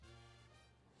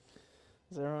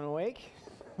Is everyone awake?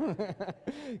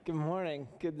 Good morning.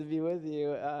 Good to be with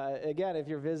you. Again, if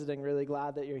you're visiting, really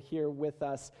glad that you're here with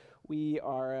us. We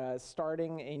are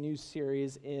starting a new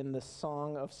series in the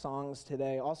Song of Songs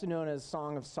today, also known as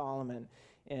Song of Solomon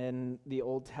in the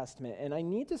Old Testament. And I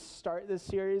need to start this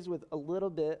series with a little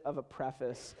bit of a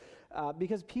preface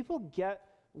because people get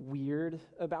weird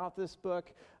about this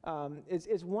book.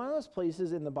 It's one of those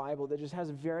places in the Bible that just has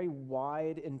a very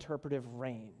wide interpretive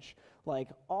range, like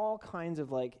all kinds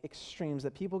of like extremes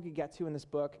that people could get to in this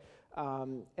book,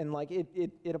 and like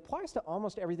it applies to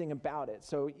almost everything about it.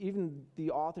 So even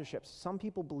the authorship, some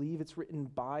people believe it's written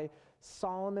by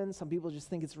Solomon. Some people just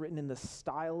think it's written in the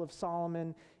style of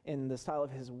Solomon, in the style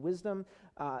of his wisdom.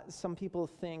 Some people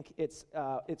think it's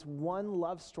one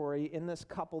love story in this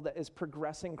couple that is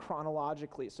progressing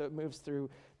chronologically. So it moves through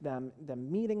them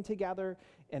meeting together,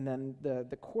 and then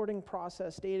the courting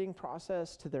process, dating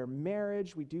process, to their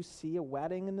marriage. We do see a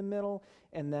wedding in the middle,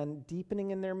 and then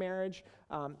deepening in their marriage.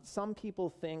 Some people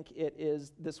think it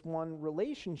is this one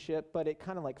relationship, but it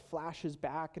kind of like flashes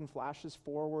back and flashes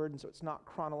forward, and so it's not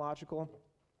chronological.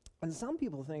 And some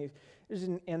people think there's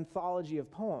an anthology of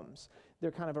poems.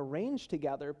 They're kind of arranged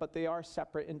together, but they are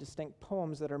separate and distinct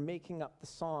poems that are making up the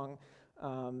song.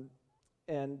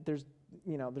 And there's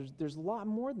a lot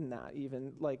more than that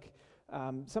even. Like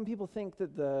some people think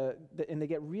that and they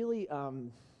get really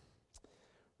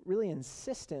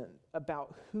insistent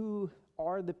about who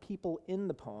are the people in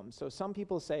the poem. So some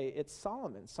people say it's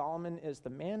Solomon. Solomon is the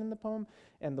man in the poem,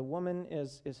 and the woman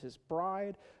is his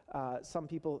bride. Some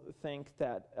people think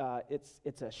that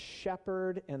it's a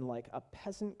shepherd and like a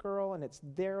peasant girl, and it's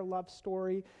their love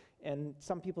story. And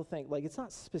some people think like it's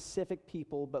not specific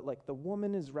people, but like the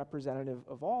woman is representative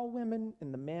of all women,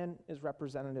 and the man is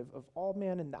representative of all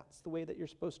men, and that's the way that you're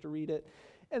supposed to read it.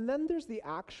 And then there's the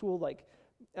actual like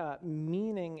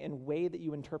meaning and way that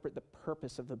you interpret the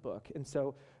purpose of the book. And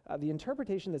so the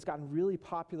interpretation that's gotten really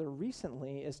popular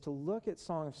recently is to look at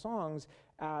Song of Songs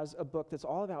as a book that's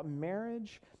all about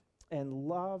marriage and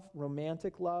love,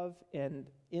 romantic love,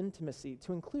 and intimacy,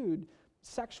 to include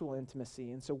sexual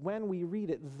intimacy. And so when we read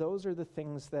it, those are the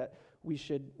things that we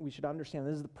should understand.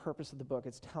 This is the purpose of the book.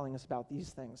 It's telling us about these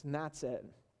things, and that's it.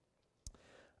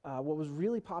 What was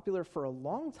really popular for a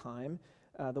long time,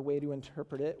 the way to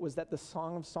interpret it, was that the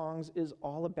Song of Songs is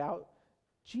all about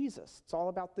Jesus. It's all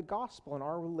about the gospel and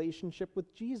our relationship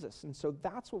with Jesus. And so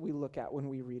that's what we look at when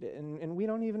we read it. And we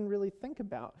don't even really think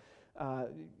about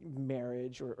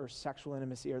marriage or sexual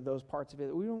intimacy or those parts of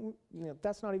it. We don't,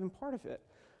 that's not even part of it.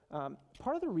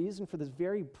 Part of the reason for this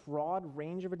very broad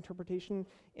range of interpretation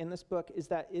in this book is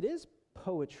that it is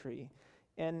poetry.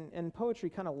 And poetry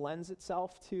kind of lends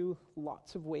itself to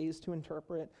lots of ways to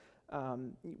interpret.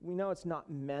 We know it's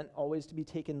not meant always to be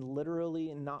taken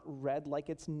literally and not read like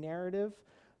it's narrative.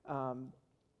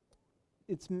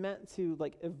 It's meant to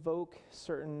like evoke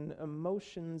certain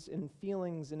emotions and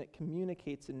feelings, and it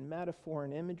communicates in metaphor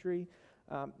and imagery.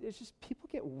 It's just people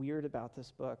get weird about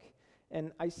this book.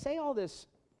 And I say all this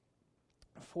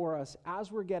for us as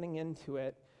we're getting into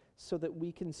it so that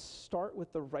we can start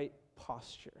with the right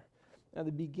posture. At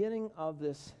the beginning of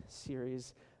this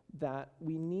series, that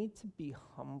we need to be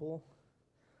humble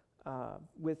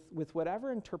with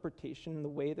whatever interpretation, the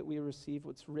way that we receive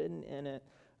what's written in it.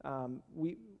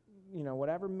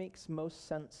 Whatever makes most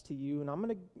sense to you. And I'm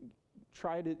going to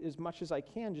try to, as much as I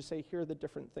can, just say, here are the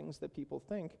different things that people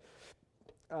think.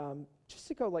 Just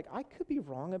to go, like, I could be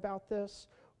wrong about this,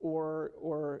 or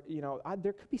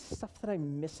there could be stuff that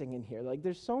I'm missing in here. Like,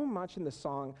 there's so much in the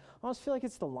song. I almost feel like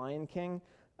it's the Lion King.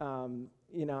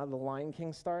 The Lion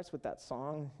King starts with that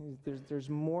song. There's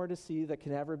more to see that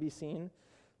can ever be seen.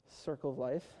 Circle of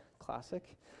Life,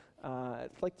 classic.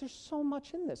 There's so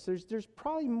much in this. There's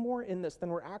probably more in this than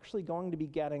we're actually going to be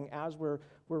getting as we're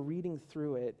reading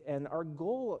through it. And our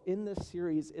goal in this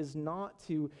series is not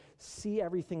to see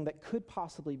everything that could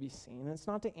possibly be seen. It's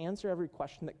not to answer every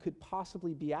question that could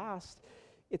possibly be asked.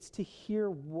 It's to hear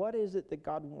what is it that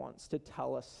God wants to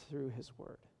tell us through his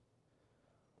word.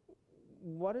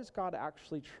 What is God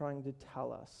actually trying to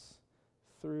tell us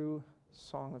through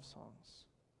Song of Songs?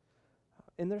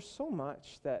 And there's so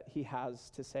much that he has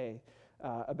to say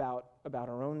about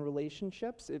our own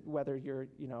relationships, whether you're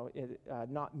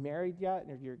not married yet,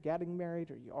 or you're getting married,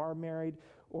 or you are married,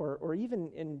 or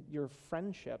even in your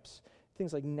friendships,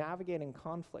 things like navigating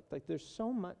conflict. Like, there's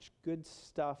so much good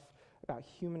stuff about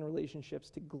human relationships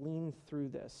to glean through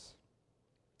this.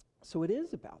 So it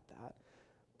is about that.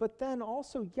 But then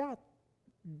also,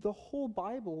 the whole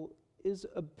Bible is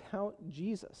about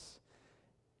Jesus.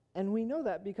 And we know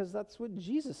that because that's what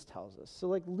Jesus tells us. So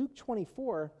like Luke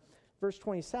 24, verse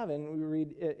 27, we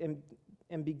read,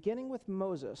 And beginning with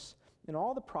Moses and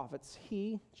all the prophets,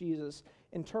 he, Jesus,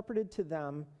 interpreted to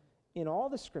them in all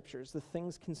the scriptures the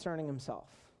things concerning himself.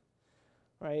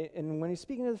 Right? And when he's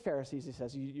speaking to the Pharisees, he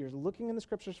says, you're looking in the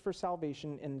scriptures for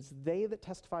salvation, and it's they that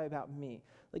testify about me.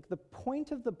 Like, the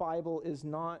point of the Bible is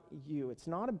not you. It's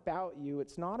not about you.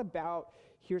 It's not about,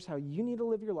 here's how you need to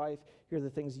live your life. Here are the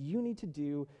things you need to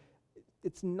do.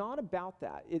 It's not about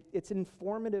that. It's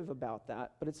informative about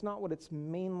that, but it's not what it's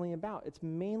mainly about. It's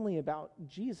mainly about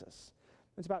Jesus.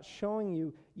 It's about showing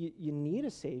you need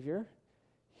a Savior.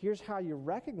 Here's how you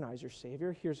recognize your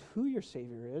Savior. Here's who your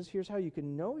Savior is. Here's how you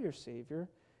can know your Savior.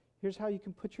 Here's how you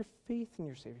can put your faith in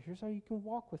your Savior. Here's how you can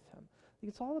walk with him.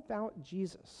 It's all about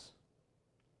Jesus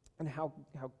and how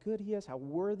good he is, how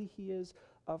worthy he is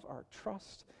of our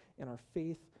trust and our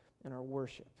faith and our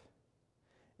worship.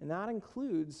 And that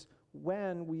includes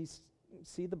when we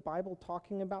see the Bible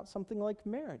talking about something like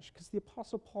marriage, because the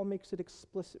Apostle Paul makes it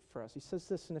explicit for us. He says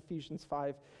this in Ephesians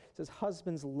 5. He says,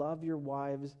 husbands, love your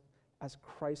wives as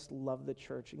Christ loved the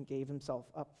church and gave himself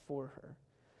up for her.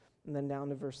 And then down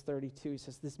to verse 32, he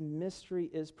says, this mystery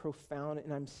is profound,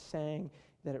 and I'm saying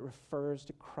that it refers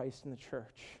to Christ and the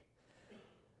church.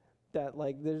 That,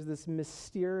 like, there's this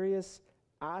mysterious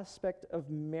aspect of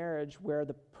marriage where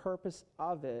the purpose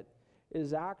of it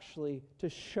is actually to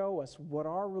show us what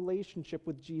our relationship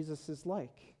with Jesus is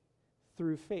like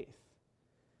through faith.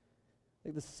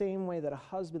 Like, the same way that a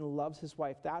husband loves his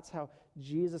wife, that's how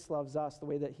Jesus loves us, the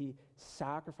way that he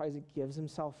sacrifices, gives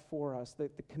himself for us, the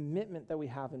commitment that we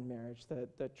have in marriage,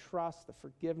 the trust, the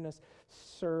forgiveness,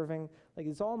 serving. Like,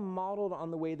 it's all modeled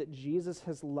on the way that Jesus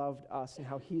has loved us and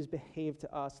how he's behaved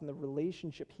to us and the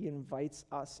relationship he invites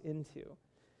us into.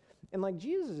 And, like,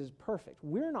 Jesus is perfect.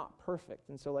 We're not perfect.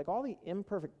 And so, like, all the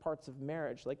imperfect parts of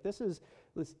marriage, like, this is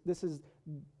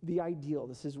the ideal.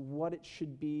 This is what it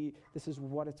should be. This is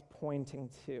what it's pointing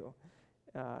to.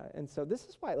 And so this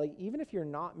is why, like, even if you're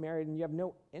not married and you have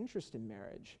no interest in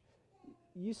marriage,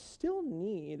 you still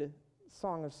need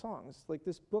Song of Songs. Like,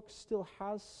 this book still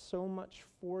has so much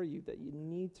for you that you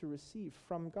need to receive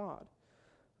from God.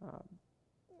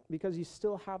 Because you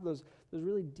still have those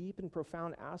really deep and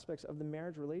profound aspects of the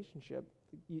marriage relationship.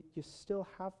 You still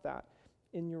have that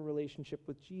in your relationship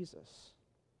with Jesus.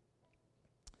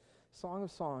 Song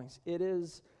of Songs,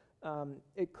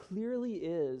 it clearly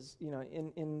is,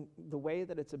 in the way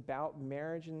that it's about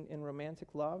marriage and romantic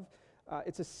love,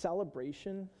 it's a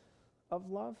celebration of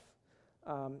love,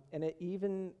 and it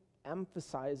even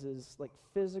emphasizes, like,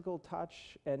 physical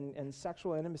touch and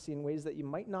sexual intimacy in ways that you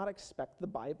might not expect the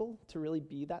Bible to really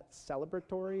be that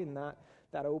celebratory and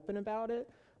that open about it.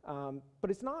 But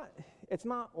it's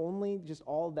not only just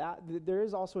all that. There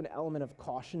is also an element of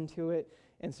caution to it.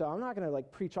 And so I'm not going to,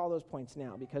 like, preach all those points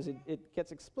now because it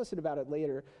gets explicit about it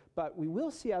later. But we will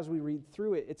see as we read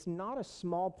through it, it's not a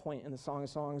small point in the Song of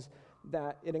Songs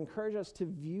that it encourages us to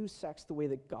view sex the way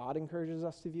that God encourages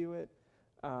us to view it.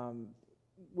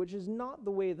 Which is not the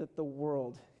way that the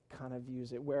world kind of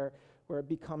views it, where it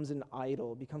becomes an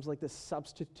idol, becomes like this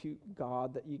substitute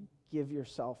God that you give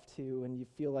yourself to, and you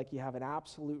feel like you have an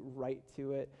absolute right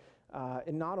to it.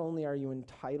 And not only are you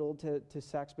entitled to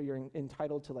sex, but you're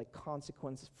entitled to, like,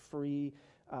 consequence-free,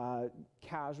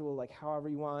 casual, like, however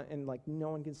you want, and, like, no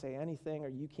one can say anything, or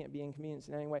you can't be inconvenienced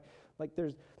in any way. Like,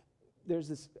 there's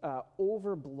this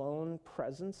overblown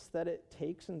presence that it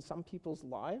takes in some people's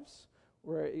lives,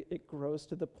 where it grows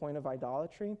to the point of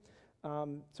idolatry.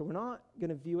 So we're not going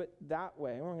to view it that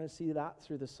way. We're going to see that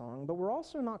through the song. But we're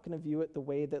also not going to view it the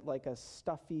way that, like, a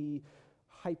stuffy,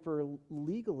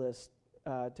 hyper-legalist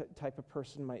type of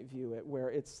person might view it, where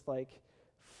it's, like,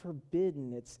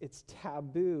 forbidden, it's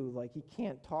taboo, like, you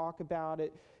can't talk about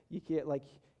it, you can't, like,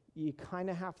 you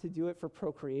kind of have to do it for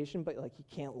procreation, but, like, you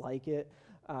can't like it,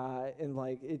 and,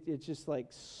 like, it's just, like,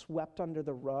 swept under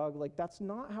the rug. Like, that's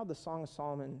not how the Song of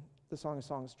Solomon, the Song of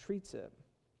Songs, treats it.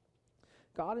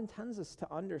 God intends us to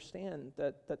understand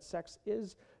that sex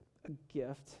is a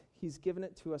gift. He's given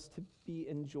it to us to be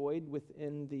enjoyed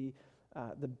within the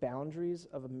boundaries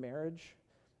of a marriage,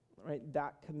 right?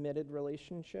 That committed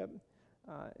relationship.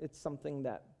 It's something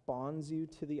that bonds you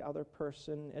to the other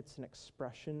person. It's an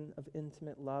expression of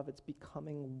intimate love. It's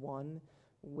becoming one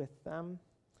with them.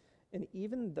 And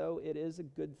even though it is a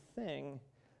good thing,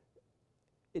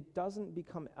 it doesn't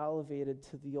become elevated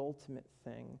to the ultimate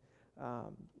thing.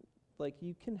 Like,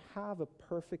 you can have a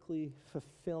perfectly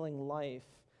fulfilling life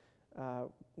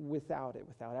without it,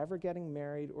 without ever getting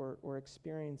married or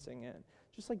experiencing it,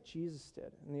 just like Jesus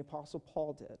did and the Apostle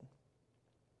Paul did.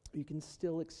 You can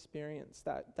still experience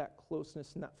that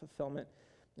closeness and that fulfillment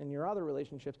in your other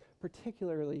relationships,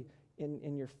 particularly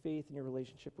in your faith and your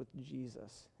relationship with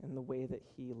Jesus and the way that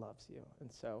he loves you.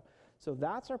 And so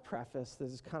that's our preface.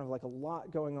 There's kind of like a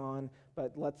lot going on,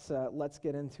 but let's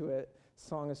get into it.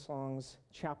 Song of Songs,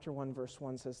 chapter 1, verse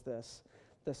 1 says this: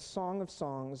 the Song of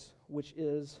Songs, which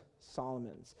is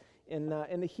Solomon's. In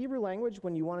the Hebrew language,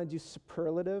 when you want to do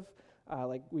superlative,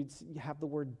 like we'd have the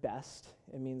word best.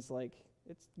 It means like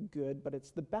it's good, but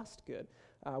it's the best good.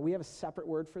 We have a separate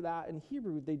word for that. In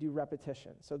Hebrew, they do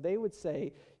repetition. So they would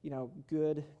say,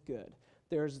 good, good.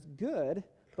 There's good,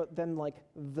 but then like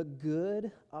the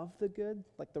good of the good,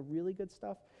 like the really good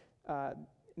stuff,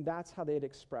 that's how they'd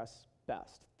express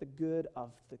best, the good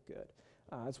of the good.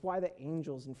 It's why the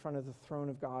angels in front of the throne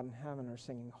of God in heaven are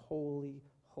singing, holy,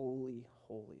 holy,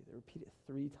 holy. They repeat it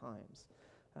 3 times.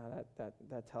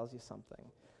 That tells you something.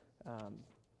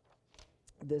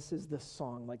 This is the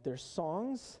song. Like there's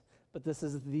songs, but this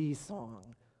is the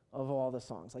song of all the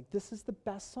songs. Like this is the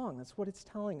best song. That's what it's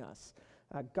telling us.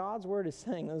 God's word is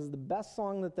saying this is the best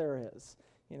song that there is.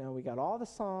 We got all the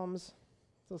Psalms.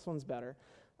 This one's better.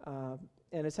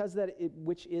 And it says that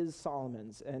which is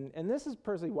Solomon's. And this is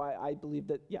personally why I believe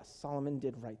that, yes, Solomon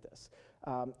did write this.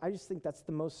 I just think that's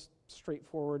the most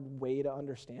straightforward way to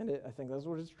understand it. I think that's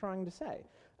what it's trying to say.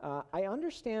 I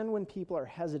understand when people are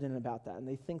hesitant about that and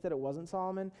they think that it wasn't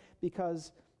Solomon,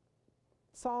 because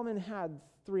Solomon had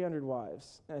 300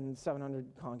 wives and 700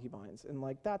 concubines, and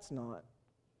like that's not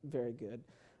very good.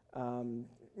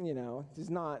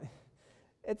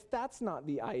 That's not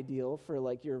the ideal for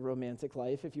like your romantic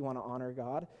life if you want to honor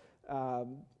God.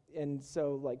 And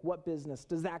so like what business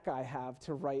does that guy have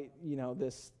to write,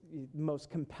 this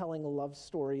most compelling love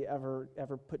story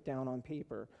ever put down on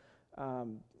paper?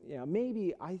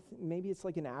 Maybe it's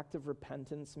like an act of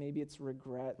repentance. Maybe it's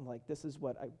regret, and like this is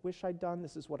what I wish I'd done.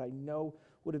 This is what I know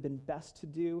would have been best to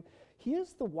do. He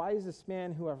is the wisest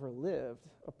man who ever lived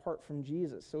apart from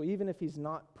Jesus. So even if he's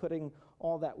not putting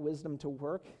all that wisdom to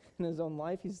work in his own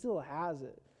life, he still has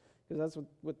it, because that's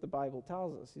what the Bible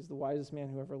tells us. He's the wisest man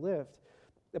who ever lived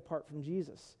apart from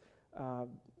Jesus.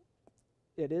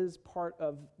 It is part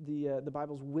of the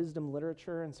Bible's wisdom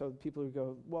literature, and so people who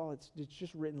go, well, it's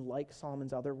just written like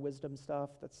Solomon's other wisdom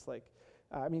stuff. That's like,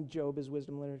 Job is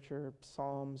wisdom literature,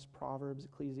 Psalms, Proverbs,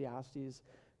 Ecclesiastes,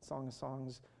 Song of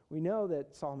Songs. We know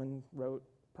that Solomon wrote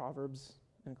Proverbs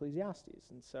and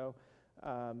Ecclesiastes, and so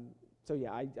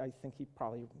I think he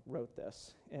probably wrote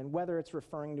this. And whether it's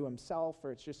referring to himself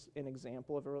or it's just an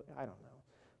example of I don't know,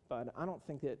 but I don't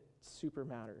think it super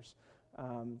matters.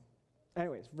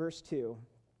 Anyways, verse 2,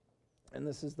 and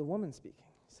this is the woman speaking.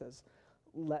 It says,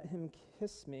 let him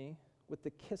kiss me with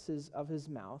the kisses of his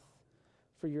mouth,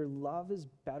 for your love is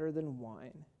better than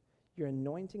wine. Your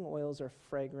anointing oils are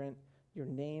fragrant. Your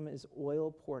name is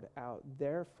oil poured out.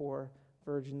 Therefore,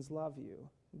 virgins love you.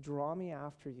 Draw me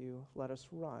after you. Let us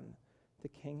run. The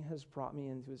king has brought me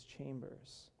into his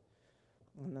chambers.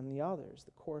 And then the others,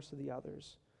 the chorus of the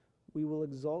others. We will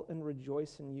exult and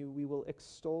rejoice in you. We will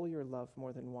extol your love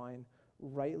more than wine.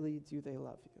 Rightly do they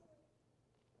love you.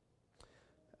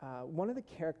 One of the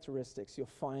characteristics you'll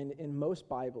find in most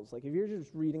Bibles, like if you're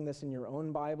just reading this in your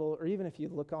own Bible, or even if you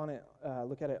look at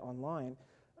it online,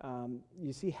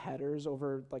 you see headers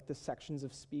over like the sections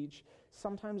of speech.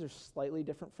 Sometimes they're slightly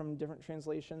different from different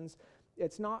translations.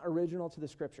 It's not original to the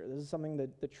scripture. This is something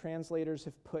that the translators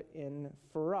have put in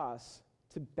for us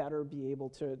to better be able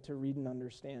to read and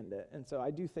understand it. And so I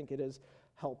do think it is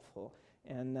helpful.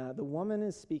 And the woman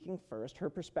is speaking first. Her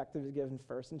perspective is given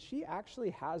first. And she actually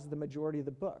has the majority of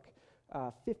the book.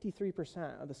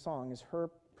 53% of the song is her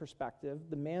perspective.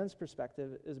 The man's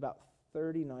perspective is about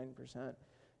 39%.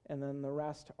 And then the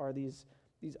rest are these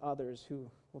others who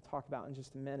we'll talk about in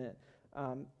just a minute.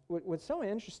 What's so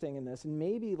interesting in this, and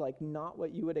maybe like not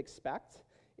what you would expect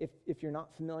if you're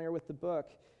not familiar with the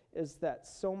book, is that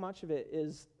so much of it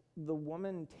is the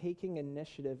woman taking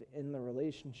initiative in the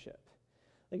relationship.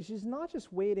 Like she's not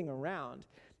just waiting around.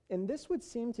 And this would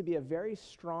seem to be a very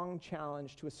strong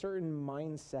challenge to a certain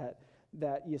mindset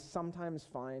that you sometimes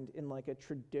find in like a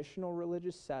traditional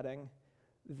religious setting,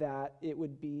 that it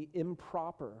would be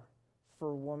improper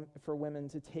for women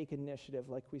to take initiative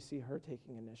like we see her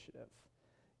taking initiative.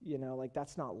 Like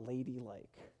that's not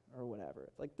ladylike or whatever.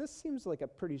 Like this seems like a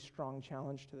pretty strong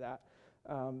challenge to that.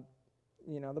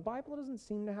 The Bible doesn't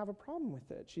seem to have a problem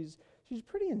with it. She's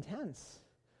pretty intense.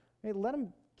 Right? Let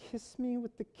him kiss me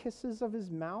with the kisses of his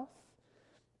mouth.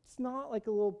 It's not like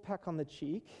a little peck on the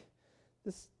cheek.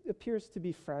 This appears to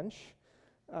be French.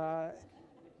 And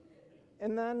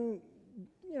then,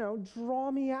 draw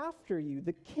me after you.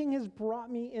 The king has brought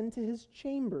me into his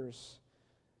chambers.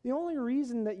 The only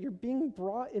reason that you're being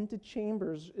brought into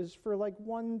chambers is for like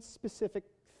one specific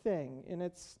thing, and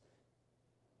it's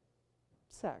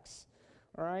sex,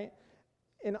 all right?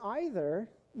 And either,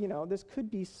 this could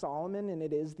be Solomon and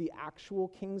it is the actual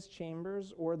king's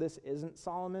chambers, or this isn't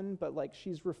Solomon, but like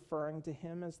she's referring to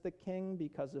him as the king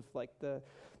because of like the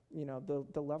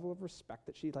level of respect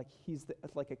that he's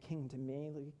like a king to me.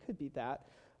 Like, it could be that.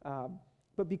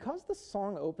 But because the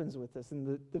song opens with this, in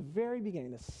the very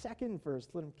beginning, the second verse,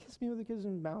 let him kiss me with a kiss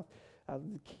in his mouth,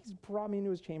 he's brought me into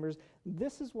his chambers.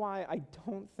 This is why I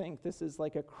don't think this is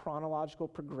like a chronological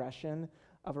progression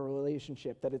of a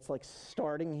relationship, that it's like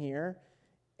starting here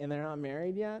and they're not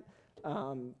married yet.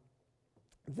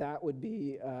 That would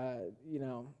be,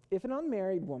 if an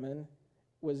unmarried woman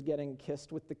was getting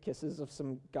kissed with the kisses of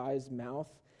some guy's mouth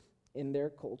in their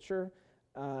culture,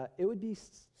 it would be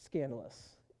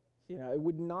scandalous. It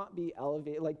would not be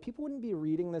elevated. Like, people wouldn't be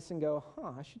reading this and go,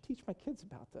 I should teach my kids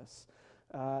about this.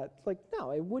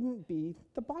 No, it wouldn't be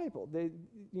the Bible.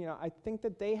 I think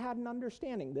that they had an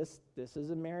understanding. This is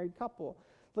a married couple.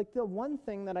 Like, the one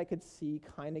thing that I could see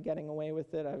kind of getting away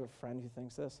with it, I have a friend who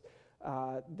thinks this,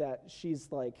 that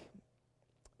she's like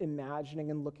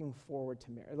imagining and looking forward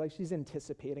to marriage. Like, she's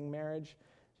anticipating marriage.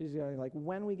 She's going like,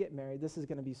 when we get married, this is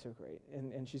going to be so great.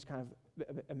 And she's kind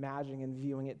of imagining and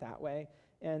viewing it that way.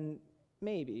 And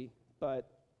maybe, but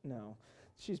no,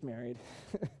 she's married.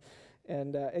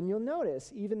 And you'll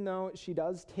notice, even though she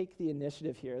does take the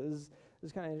initiative here,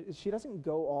 she doesn't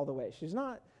go all the way. She's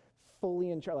not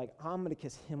fully in charge, like, I'm going to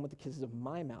kiss him with the kisses of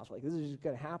my mouth. Like, this is just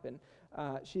going to happen.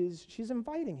 She's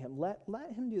inviting him. Let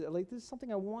him do that. Like, this is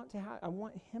something I want to have. I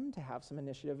want him to have some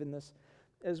initiative in this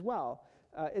as well.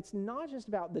 It's not just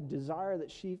about the desire that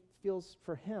she feels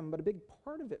for him, but a big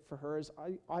part of it for her is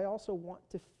I also want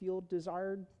to feel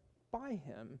desired by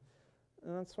him.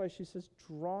 And that's why she says,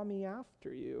 draw me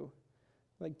after you.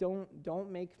 Like,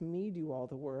 don't make me do all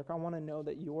the work. I want to know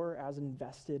that you're as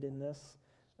invested in this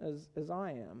as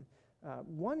I am.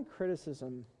 One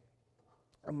criticism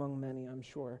among many, I'm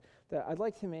sure, that I'd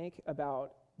like to make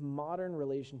about modern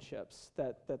relationships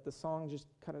that the song just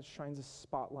kind of shines a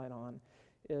spotlight on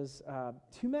is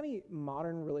too many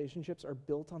modern relationships are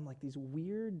built on like these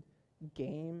weird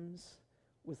games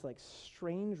with like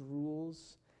strange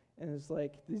rules, and it's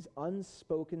like these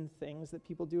unspoken things that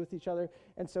people do with each other.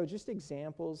 And so just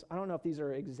examples, I don't know if these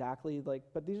are exactly like,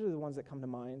 but these are the ones that come to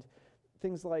mind.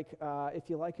 Things like if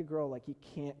you like a girl, like you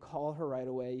can't call her right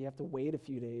away, you have to wait a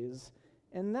few days,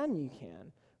 and then you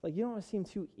can. Like, you don't want to seem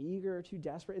too eager or too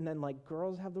desperate. And then like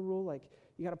girls have the rule, like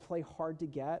you got to play hard to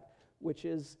get, which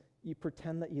is you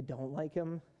pretend that you don't like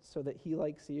him so that he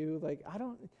likes you. Like,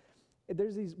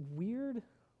 there's these weird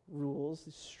rules,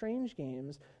 these strange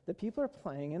games that people are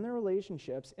playing in their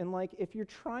relationships. And like, if you're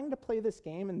trying to play this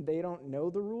game and they don't know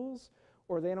the rules,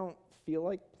 or they don't feel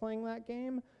like playing that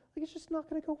game, like, it's just not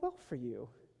going to go well for you.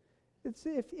 It's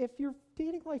if your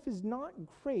dating life is not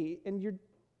great and you're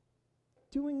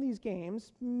doing these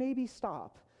games, maybe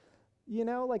stop.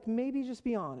 Like, maybe just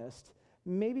be honest.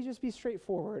 Maybe just be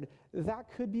straightforward.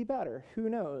 That could be better. Who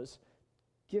knows?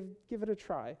 Give it a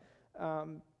try.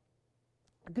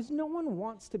 Because no one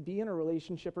wants to be in a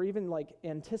relationship or even like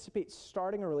anticipate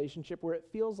starting a relationship where it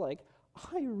feels like,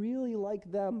 I really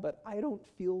like them, but I don't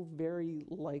feel very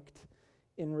liked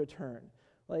in return.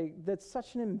 Like, that's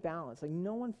such an imbalance. Like,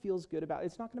 no one feels good about it.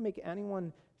 It's not going to make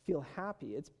anyone feel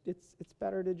happy. It's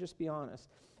better to just be honest.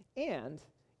 And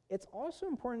it's also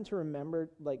important to remember,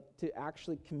 like, to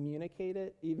actually communicate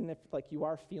it, even if like you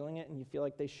are feeling it and you feel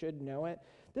like they should know it.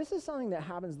 This is something that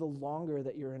happens the longer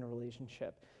that you're in a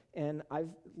relationship. And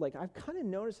I've kind of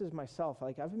noticed this myself.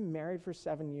 Like, I've been married for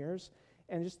 7 years,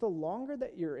 and just the longer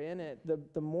that you're in it,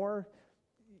 the more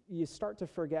you start to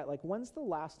forget, like, when's the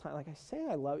last time, like, I say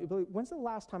I love you, but when's the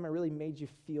last time I really made you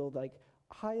feel like,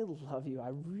 I love you,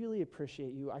 I really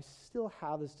appreciate you, I still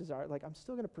have this desire, like, I'm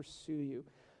still going to pursue you.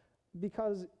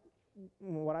 Because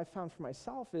what I found for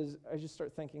myself is I just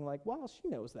start thinking like, well, she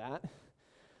knows that.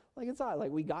 Like, it's not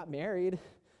like we got married,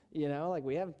 like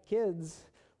we have kids.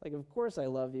 Like, of course I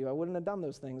love you. I wouldn't have done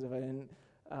those things if I didn't.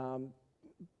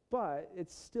 But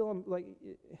it's still like,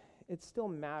 it still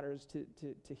matters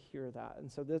to hear that.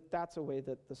 And so that's a way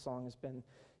that the song has been,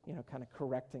 kind of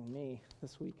correcting me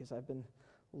this week as I've been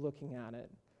looking at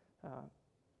it.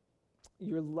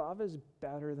 Your love is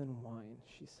better than wine,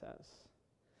 she says.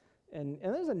 And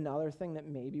there's another thing that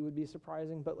maybe would be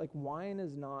surprising, but like, wine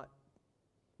is not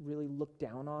really looked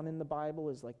down on in the Bible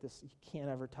as like this, you can't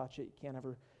ever touch it, you can't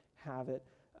ever have it.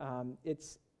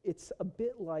 It's a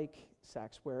bit like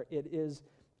sex, where it is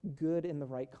good in the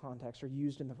right context or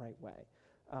used in the right way.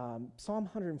 Psalm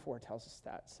 104 tells us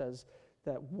that, says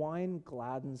that wine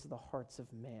gladdens the hearts of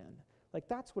man. Like,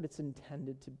 that's what it's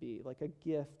intended to be, like a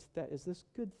gift that is this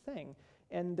good thing.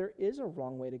 And there is a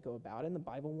wrong way to go about it, and the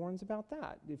Bible warns about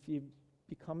that. If you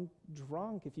become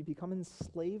drunk, if you become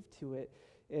enslaved to it,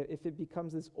 if it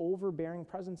becomes this overbearing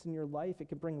presence in your life, it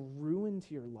can bring ruin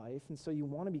to your life, and so you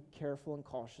want to be careful and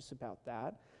cautious about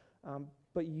that.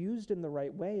 But used in the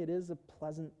right way, it is a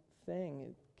pleasant thing.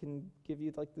 It can give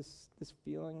you like this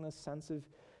feeling, this sense of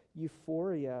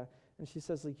euphoria. And she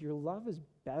says, like, your love is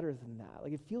better than that.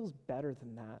 Like, it feels better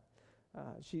than that.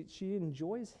 She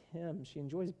enjoys him. She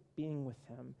enjoys being with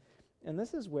him. And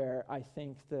this is where I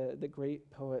think the great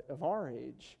poet of our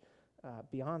age,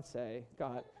 Beyonce,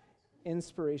 got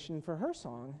inspiration for her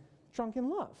song, Drunk in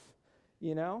Love.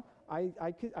 You know,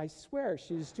 I swear,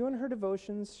 she was doing her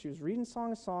devotions, she was reading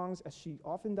Song of Songs, as she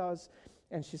often does,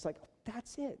 and she's like,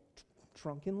 that's it,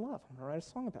 Drunk in Love. I'm going to write a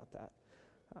song about that.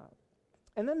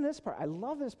 And then this part, I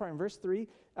love this part in verse 3,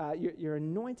 your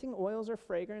anointing oils are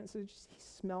fragrant, so he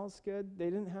smells good.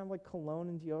 They didn't have like cologne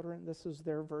and deodorant. This was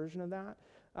their version of that.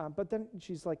 But then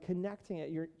she's like connecting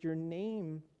it. Your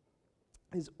name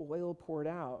is oil poured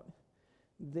out.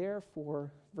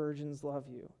 Therefore, virgins love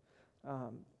you.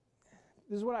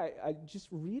 This is what I just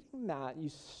reading that, you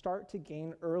start to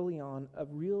gain early on a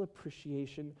real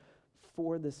appreciation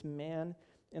for this man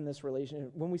in this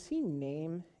relationship. When we see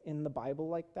name in the Bible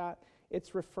like that,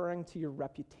 it's referring to your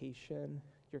reputation,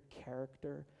 your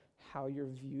character, how you're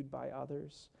viewed by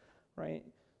others, right?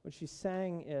 What she's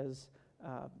saying is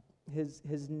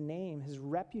his name, his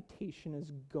reputation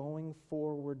is going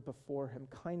forward before him,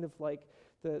 kind of like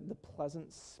the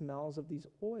pleasant smells of these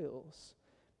oils.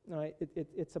 Right?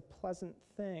 It's a pleasant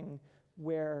thing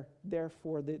where,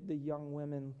 therefore, the young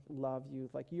women love you.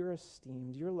 Like, you're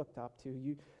esteemed, you're looked up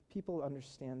to. People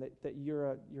understand that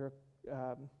you're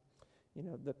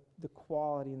the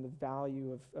quality and the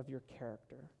value of your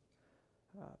character.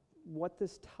 What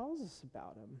this tells us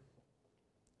about him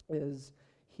is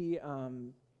he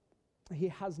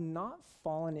has not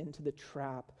fallen into the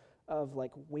trap of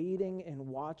like waiting and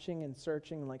watching and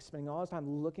searching and like spending all his time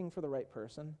looking for the right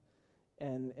person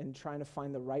and trying to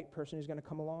find the right person who's going to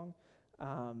come along.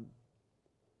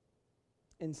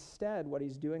 Instead, what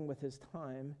he's doing with his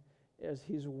time is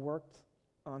he's worked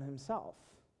on himself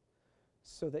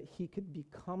so that he could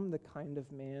become the kind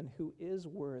of man who is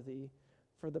worthy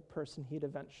for the person he'd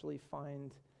eventually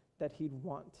find that he'd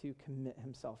want to commit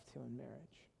himself to in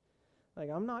marriage.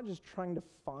 Like, I'm not just trying to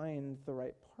find the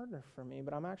right partner for me,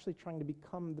 but I'm actually trying to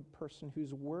become the person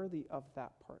who's worthy of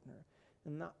that partner.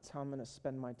 And that's how I'm going to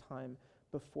spend my time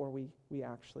before we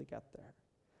actually get there.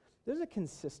 There's a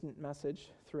consistent message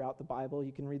throughout the Bible.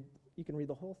 You can read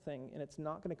the whole thing, and it's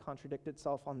not going to contradict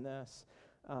itself on this.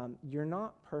 You're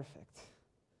not perfect.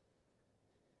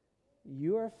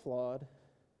 You are flawed.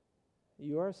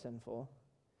 You are sinful.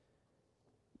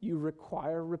 You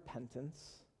require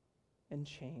repentance and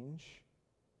change.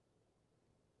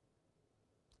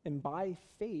 And by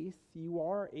faith, you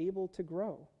are able to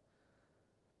grow.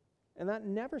 And that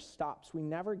never stops. We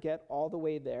never get all the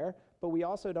way there, but we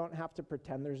also don't have to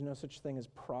pretend there's no such thing as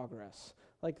progress.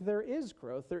 Like, there is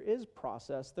growth, there is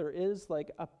process, there is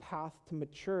like a path to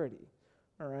maturity,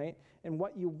 all right? And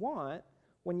what you want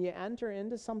when you enter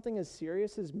into something as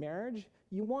serious as marriage,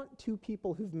 you want two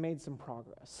people who've made some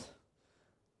progress,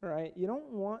 all right? You don't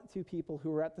want two people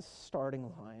who are at the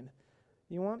starting line.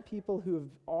 You want people who have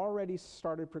already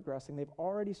started progressing, they've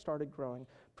already started growing,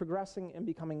 progressing and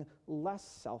becoming less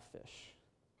selfish,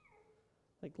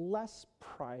 like less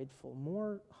prideful,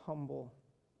 more humble,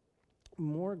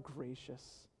 more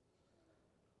gracious,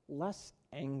 less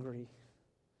angry,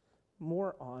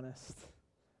 more honest,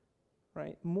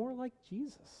 right? More like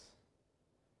Jesus.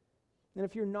 And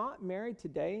if you're not married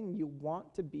today and you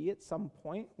want to be at some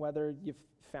point, whether you've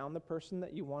found the person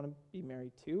that you want to be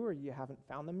married to or you haven't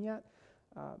found them yet,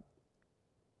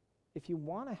 if you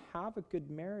want to have a good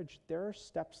marriage, there are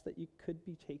steps that you could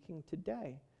be taking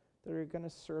today that are going to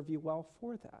serve you well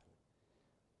for that.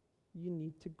 You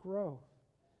need to grow.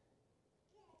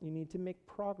 You need to make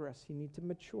progress. You need to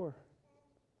mature.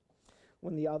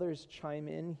 When the others chime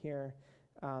in here,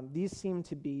 these seem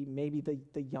to be maybe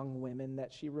the young women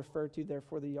that she referred to,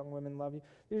 therefore the young women love you.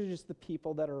 These are just the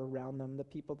people that are around them, the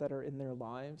people that are in their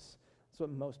lives. That's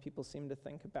what most people seem to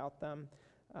think about them.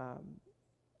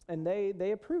 And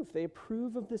they approve. They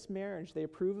approve of this marriage. They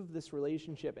approve of this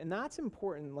relationship. And that's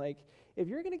important. Like, if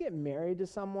you're going to get married to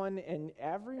someone and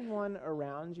everyone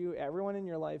around you, everyone in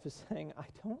your life is saying, I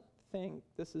don't think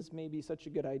this is maybe such a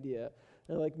good idea.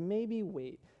 They're like, maybe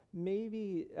wait.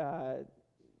 Maybe,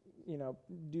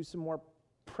 do some more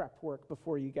prep work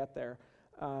before you get there.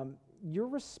 Your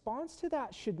response to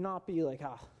that should not be like,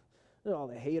 all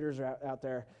the haters are out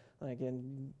there, like,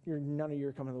 and none of you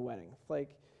are coming to the wedding.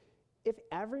 Like, if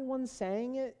everyone's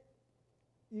saying it,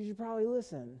 you should probably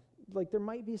listen. Like, there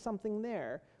might be something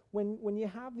there. When you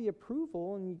have the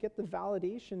approval and you get the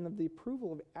validation of the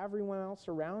approval of everyone else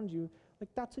around you, like,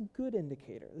 that's a good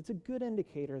indicator. It's a good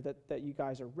indicator that you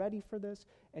guys are ready for this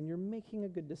and you're making a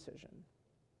good decision.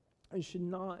 You should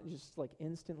not just like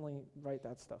instantly write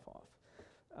that stuff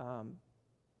off.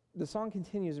 The song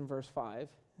continues in verse 5,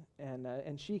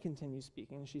 and she continues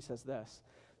speaking. She says this.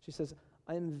 She says,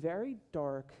 I am very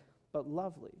dark but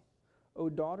lovely. O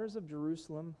daughters of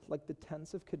Jerusalem, like the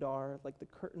tents of Kedar, like the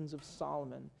curtains of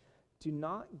Solomon, do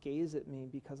not gaze at me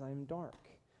because I am dark,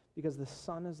 because the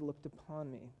sun has looked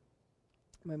upon me.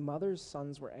 My mother's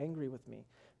sons were angry with me.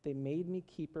 They made me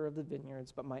keeper of the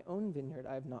vineyards, but my own vineyard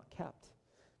I have not kept.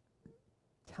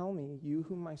 Tell me, you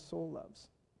whom my soul loves,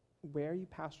 where you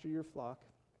pasture your flock,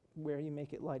 where you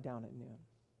make it lie down at noon.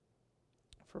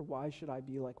 For why should I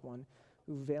be like one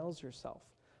who veils herself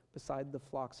beside the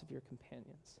flocks of your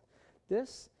companions?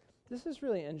 This is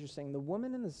really interesting. The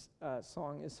woman in this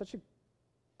song is such a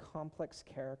complex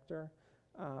character,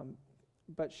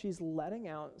 but she's letting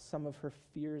out some of her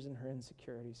fears and her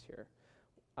insecurities here.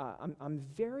 I'm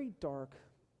very dark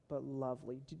but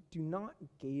lovely. Do not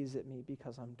gaze at me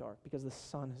because I'm dark, because the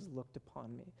sun has looked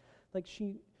upon me. Like,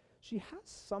 she has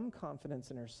some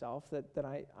confidence in herself that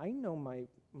I know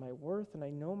my worth and I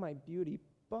know my beauty,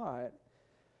 but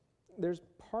there's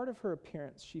part of her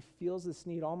appearance she feels this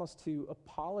need almost to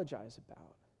apologize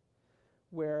about,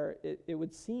 where it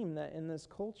would seem that in this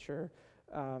culture,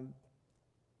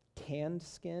 tanned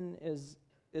skin is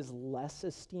less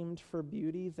esteemed for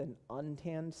beauty than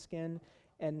untanned skin,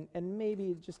 and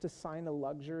maybe just a sign of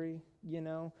luxury,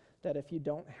 that if you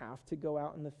don't have to go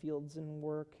out in the fields and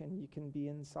work and you can be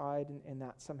inside, and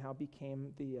that somehow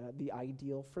became the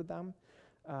ideal for them.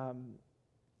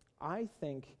 I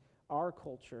think our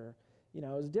culture,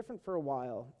 is different for a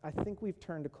while. I think we've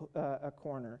turned a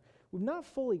corner. We've not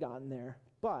fully gotten there,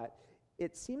 but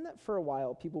it seemed that for a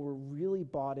while people were really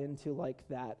bought into like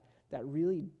that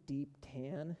really deep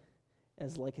tan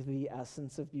as like the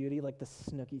essence of beauty, like the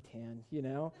snooky tan,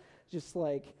 just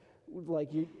like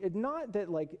you, not that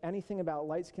like anything about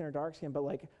light skin or dark skin, but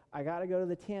like I gotta go to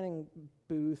the tanning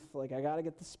booth, like I gotta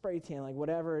get the spray tan, like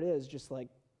whatever it is, just like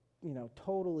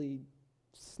totally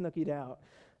snookied out.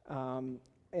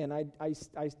 And I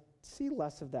see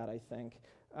less of that, I think.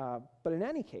 But in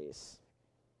any case,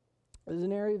 there's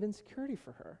an area of insecurity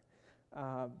for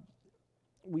her.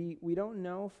 We don't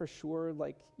know for sure,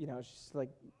 she's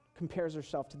like compares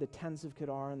herself to the tents of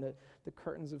Kedar and the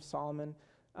curtains of Solomon.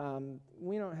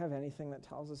 We don't have anything that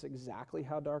tells us exactly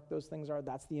how dark those things are.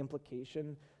 That's the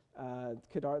implication.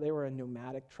 Kedar, they were a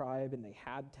nomadic tribe, and they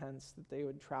had tents that they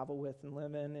would travel with and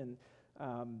live in, and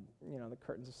the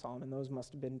curtains of Solomon, those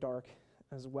must have been dark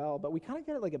as well. But we kind of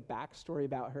get like a backstory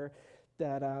about her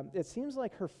that it seems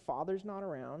like her father's not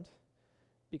around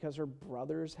because her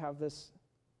brothers have this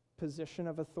position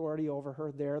of authority over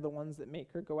her. They're the ones that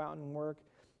make her go out and work.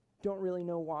 Don't really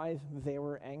know why they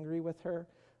were angry with her,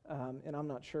 and I'm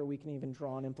not sure we can even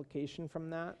draw an implication from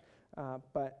that.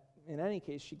 But in any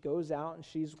case, she goes out and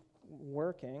she's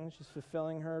working, she's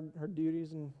fulfilling her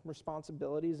duties and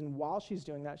responsibilities, and while she's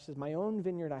doing that, she says, my own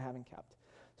vineyard I haven't kept.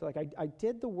 So like I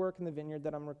did the work in the vineyard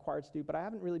that I'm required to do, but I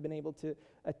haven't really been able to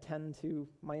attend to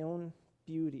my own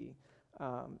beauty.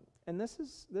 And this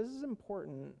is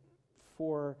important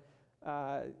for,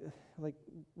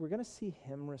 we're going to see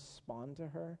him respond to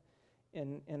her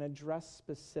and address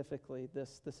specifically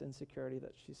this insecurity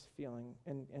that she's feeling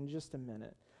in just a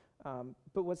minute.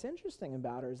 But what's interesting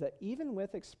about her is that even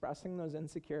with expressing those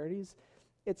insecurities,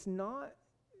 it's not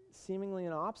seemingly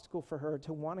an obstacle for her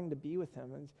to wanting to be with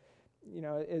him. And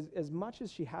as much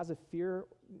as she has a fear,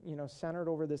 centered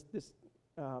over this,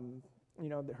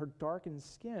 her darkened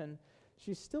skin,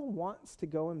 she still wants to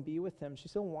go and be with him. She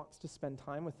still wants to spend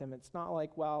time with him. It's not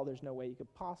like, well, there's no way you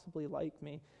could possibly like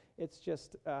me. It's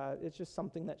just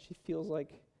something that she feels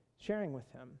like sharing with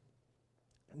him.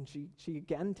 And she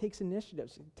again takes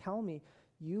initiative. She, tell me,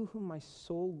 you whom my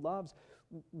soul loves,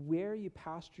 where you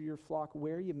pasture your flock,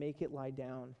 where you make it lie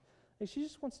down. Like, she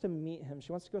just wants to meet him.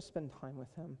 She wants to go spend time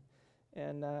with him.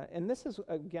 And this is,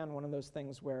 again, one of those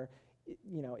things where,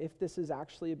 if this is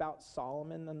actually about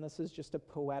Solomon, then this is just a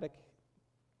poetic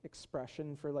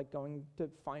expression for like going to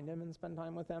find him and spend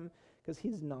time with him, because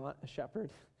he's not a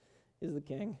shepherd, he's the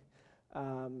king.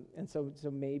 And so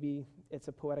maybe it's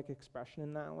a poetic expression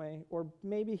in that way, or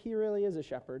maybe he really is a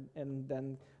shepherd, and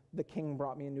then the king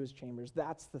brought me into his chambers.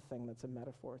 That's the thing that's a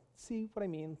metaphor. See what I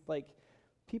mean? Like,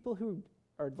 people who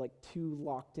are like too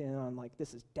locked in on like,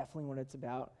 this is definitely what it's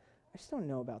about, I just don't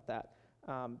know about that.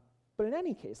 But in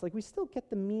any case, like, we still get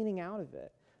the meaning out of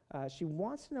it. She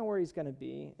wants to know where he's going to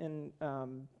be, and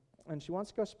she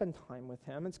wants to go spend time with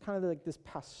him. It's kind of like this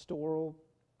pastoral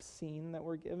scene that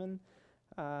we're given.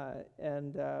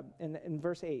 And in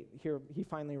verse 8, here he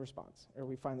finally responds, or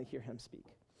we finally hear him speak.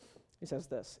 He says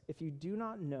this, "If you do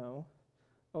not know,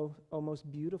 O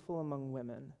most beautiful among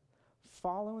women,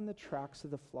 follow in the tracks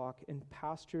of the flock and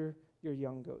pasture your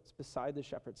young goats beside the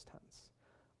shepherd's tents.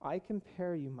 I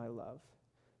compare you, my love,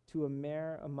 to a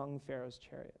mare among Pharaoh's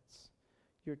chariots.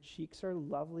 Your cheeks are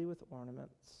lovely with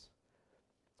ornaments,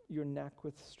 your neck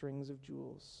with strings of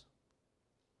jewels.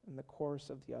 In the chorus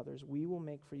of the others, we will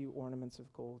make for you ornaments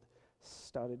of gold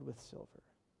studded with silver."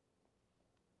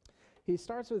 He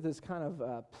starts with this kind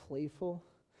of playful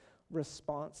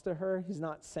response to her. He's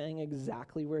not saying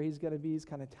exactly where he's going to be. He's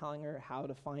kind of telling her how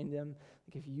to find him.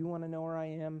 Like, if you want to know where I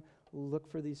am, look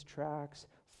for these tracks,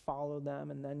 follow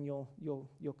them, and then you'll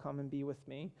come and be with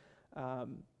me.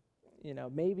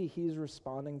 Maybe he's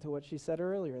responding to what she said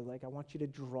earlier, like, I want you to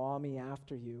draw me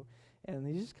after you. And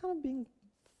he's just kind of being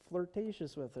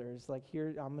flirtatious with her. It's like,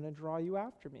 here, I'm going to draw you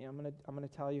after me. I'm going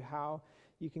to tell you how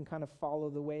you can kind of follow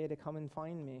the way to come and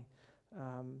find me.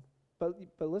 But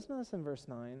listen to this in verse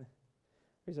 9.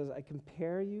 He says, "I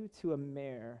compare you to a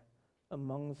mare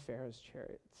among Pharaoh's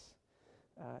chariots."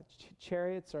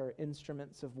 Chariots are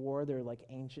instruments of war. They're like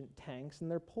ancient tanks, and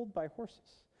they're pulled by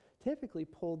horses, typically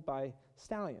pulled by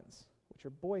stallions, which are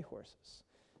boy horses.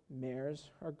 Mares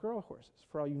are girl horses.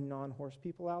 For all you non-horse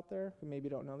people out there who maybe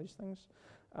don't know these things,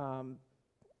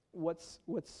 what's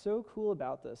so cool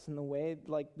about this, and the way,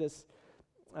 like, this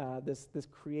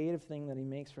creative thing that he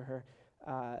makes for her,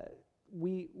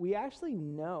 we actually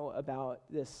know about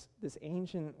this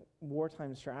ancient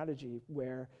wartime strategy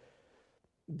where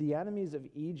the enemies of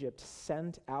Egypt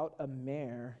sent out a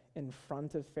mare in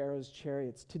front of Pharaoh's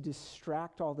chariots to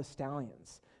distract all the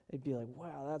stallions. They'd be like,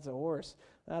 wow, that's a horse.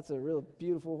 That's a real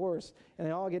beautiful horse. And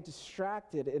they all get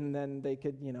distracted, and then they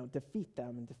could, defeat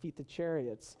them and defeat the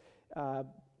chariots.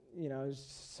 It's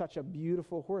such a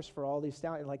beautiful horse for all these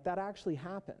stallions. Like, that actually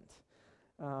happened.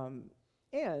 The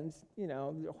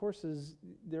horses,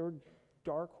 there were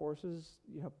dark horses,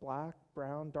 black,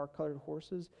 brown, dark-colored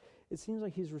horses. It seems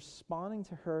like he's responding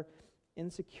to her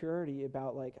insecurity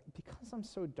about, like, because I'm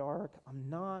so dark, I'm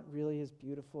not really as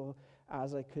beautiful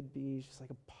as I could be. She's like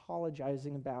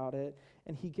apologizing about it.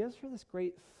 And he gives her this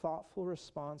great thoughtful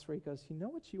response where he goes, you know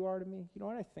what you are to me? You know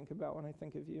what I think about when I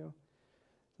think of you?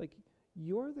 Like,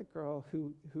 you're the girl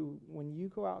who when you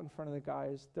go out in front of the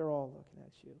guys, they're all looking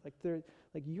at you.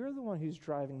 You're the one who's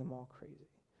driving them all crazy.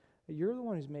 You're the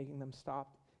one who's making them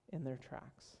stop in their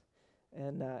tracks.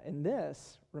 And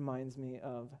this reminds me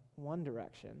of One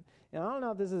Direction. And I don't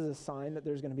know if this is a sign that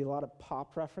there's going to be a lot of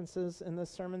pop references in this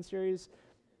sermon series,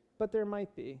 but there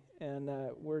might be, and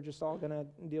we're just all going to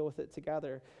deal with it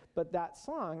together. But that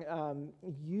song,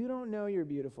 You Don't Know You're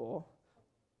Beautiful,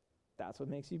 that's what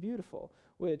makes you beautiful,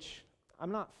 which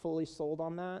I'm not fully sold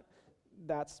on that.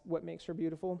 That's what makes her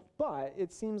beautiful. But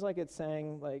it seems like it's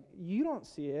saying, like, you don't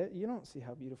see it. You don't see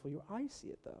how beautiful you are. I see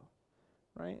it, though,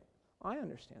 right? I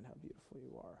understand how beautiful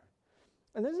you are.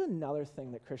 And there's another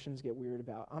thing that Christians get weird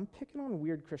about. I'm picking on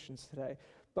weird Christians today.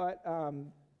 But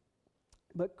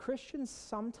Christians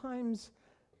sometimes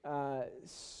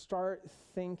start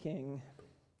thinking,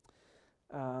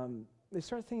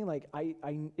 like,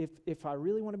 if I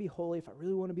really want to be holy, if I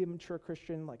really want to be a mature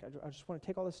Christian, like, I just want to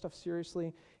take all this stuff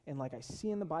seriously, and like I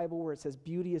see in the Bible where it says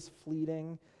beauty is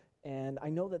fleeting, and I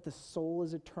know that the soul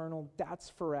is eternal, that's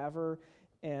forever,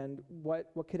 and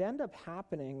what could end up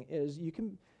happening is you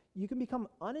can become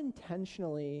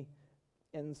unintentionally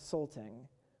insulting,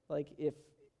 like if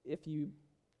you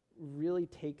really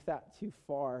take that too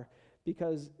far,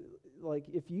 because like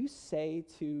if you say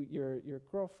to your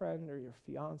girlfriend or your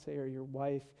fiance or your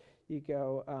wife, you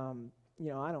go,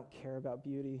 I don't care about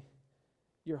beauty.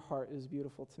 Your heart is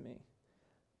beautiful to me.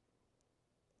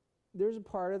 There's a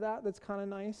part of that that's kind of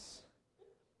nice,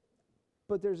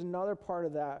 but there's another part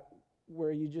of that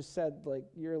where you just said, like,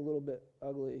 you're a little bit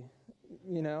ugly,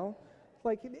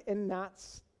 Like, and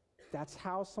that's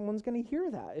how someone's going to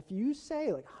hear that. If you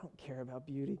say, like, I don't care about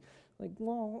beauty, like,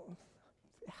 well,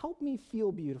 help me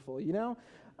feel beautiful,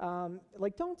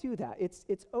 Like, don't do that.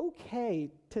 It's okay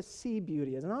to see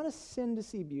beauty. It's not a sin to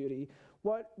see beauty.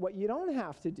 What you don't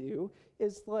have to do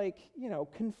is, like,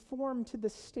 conform to the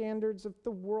standards of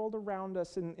the world around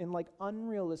us in like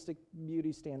unrealistic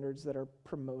beauty standards that are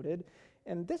promoted.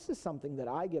 And this is something that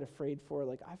I get afraid for.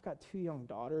 Like, I've got 2 young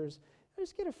daughters. I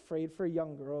just get afraid for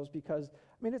young girls because,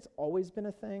 it's always been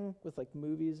a thing with, like,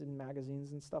 movies and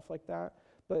magazines and stuff like that.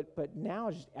 But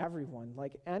now just everyone,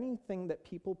 like, anything that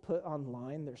people put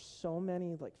online, there's so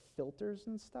many, like, filters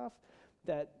and stuff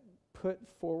that put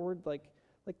forward, like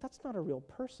that's not a real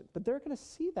person. But they're going to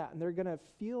see that, and they're going to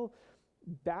feel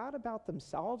bad about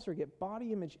themselves or get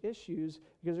body image issues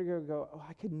because they're going to go, oh,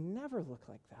 I could never look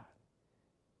like that.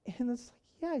 And it's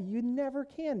like, yeah, you never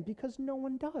can, because no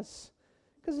one does.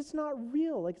 Because it's not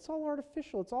real. Like, it's all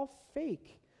artificial. It's all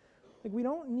fake. Like, we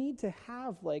don't need to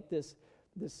have like this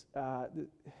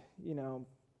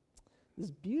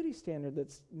beauty standard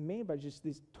that's made by just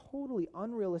these totally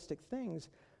unrealistic things.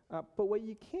 But what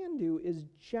you can do is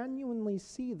genuinely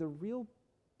see the real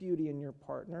beauty in your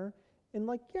partner. And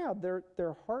like, yeah,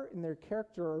 their heart and their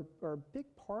character are a big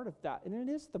part of that. And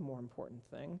it is the more important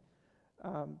thing.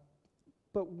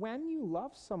 But when you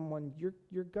love someone,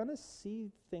 you're going to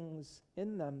see things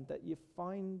in them that you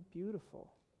find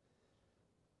beautiful.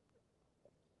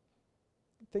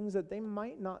 Things that they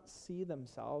might not see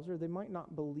themselves, or they might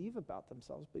not believe about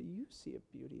themselves, but you see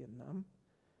a beauty in them.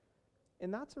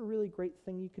 And that's a really great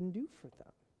thing you can do for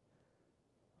them.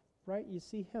 Right? You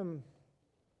see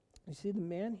the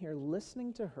man here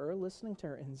listening to her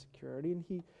insecurity, and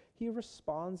he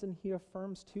responds and he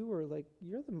affirms to her, like,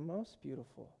 you're the most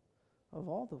beautiful of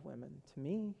all the women to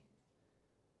me.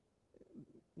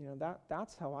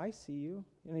 That's how I see you.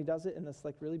 And he does it in this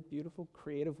like really beautiful,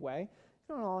 creative way.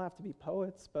 You don't all have to be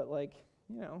poets, but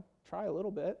try a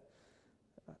little bit.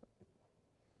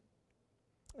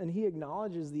 And he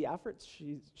acknowledges the efforts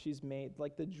she's made,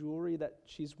 like the jewelry that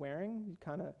she's wearing. He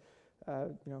kind of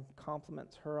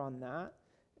compliments her on that.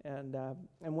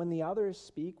 And when the others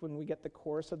speak, when we get the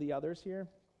chorus of the others here,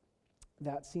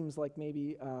 that seems like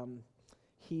maybe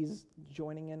he's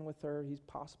joining in with her. He's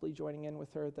possibly joining in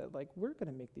with her that, like, we're going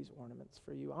to make these ornaments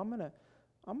for you. I'm gonna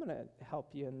help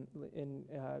you and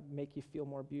make you feel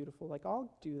more beautiful. Like,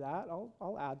 I'll do that.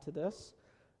 I'll add to this.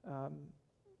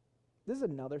 This is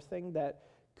another thing that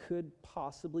could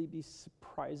possibly be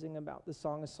surprising about the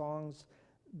Song of Songs,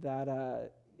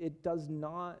 that it does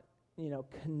not,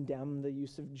 condemn the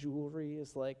use of jewelry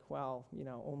as like, well,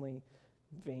 only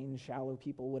vain, shallow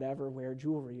people would ever wear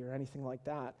jewelry or anything like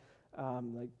that.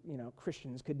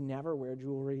 Christians could never wear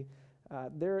jewelry.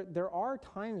 There are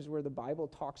times where the Bible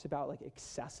talks about like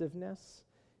excessiveness,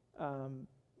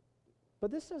 but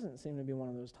this doesn't seem to be one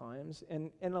of those times.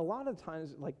 And a lot of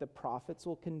times, like, the prophets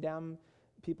will condemn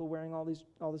people wearing all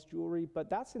this jewelry, but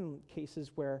that's in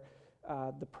cases where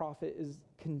the prophet is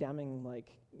condemning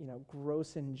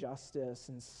gross injustice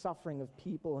and suffering of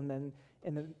people, and then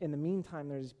in the meantime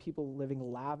there's people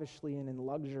living lavishly and in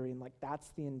luxury, and like that's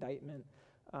the indictment.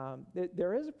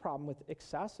 There is a problem with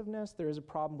excessiveness. There is a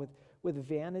problem with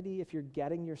vanity. If you're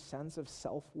getting your sense of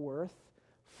self-worth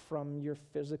from your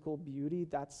physical beauty,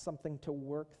 that's something to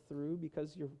work through,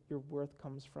 because your worth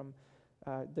comes from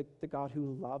the God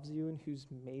who loves you and who's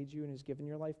made you and has given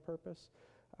your life purpose.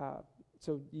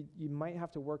 So you might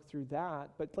have to work through that,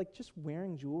 but like just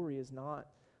wearing jewelry is not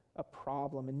a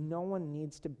problem, and no one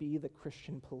needs to be the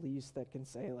Christian police that can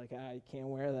say like, you can't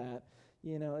wear that.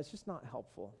 It's just not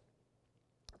helpful.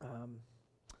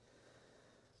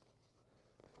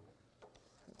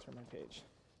 Turn my page.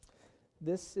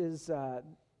 This is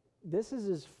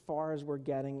as far as we're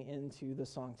getting into the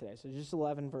song today. So just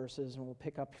 11 verses, and we'll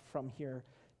pick up from here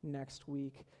next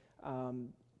week.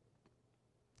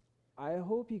 I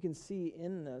hope you can see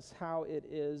in this how it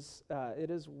is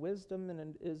wisdom, and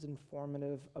it is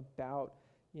informative about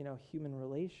human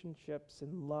relationships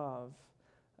and love.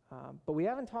 But we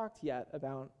haven't talked yet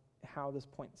about how this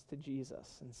points to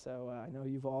Jesus, and so I know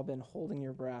you've all been holding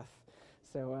your breath.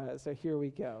 So here we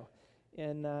go.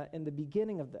 In the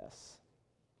beginning of this,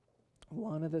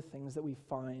 one of the things that we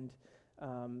find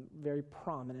very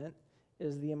prominent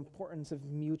is the importance of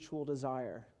mutual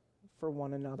desire for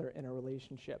one another in a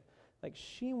relationship. Like,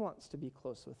 she wants to be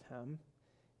close with him,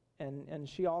 and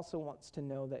she also wants to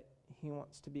know that he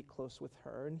wants to be close with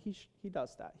her, and he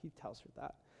does that. He tells her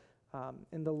that.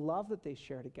 And the love that they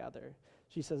share together,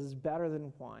 she says, is better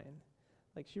than wine.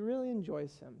 Like, she really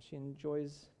enjoys him. She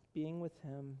enjoys being with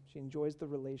him. She enjoys the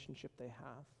relationship they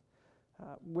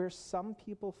have. Where some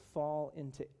people fall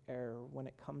into error when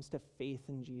it comes to faith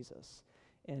in Jesus,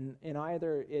 and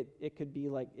either it could be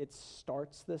like it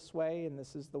starts this way, and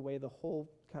this is the way the whole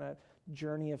kind of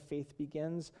journey of faith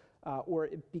begins, or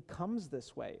it becomes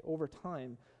this way over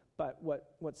time. But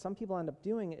what some people end up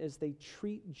doing is they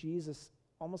treat Jesus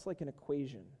almost like an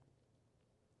equation.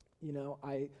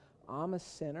 I'm a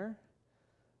sinner.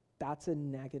 That's a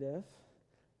negative.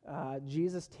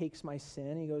 Jesus takes my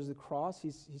sin. He goes to the cross.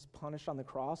 He's punished on the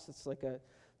cross. It's like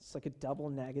a double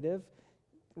negative.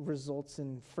 Results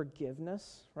in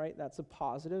forgiveness, right? That's a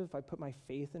positive. If I put my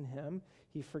faith in him,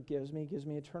 he forgives me, gives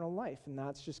me eternal life. And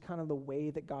that's just kind of the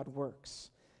way that God works.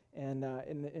 And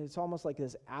it's almost like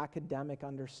this academic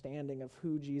understanding of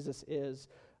who Jesus is.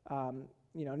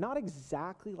 Not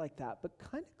exactly like that, but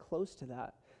kind of close to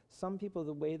that. Some people,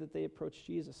 the way that they approach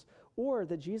Jesus, or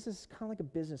that Jesus is kind of like a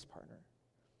business partner.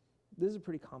 This is a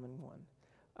pretty common one.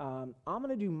 I'm going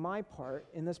to do my part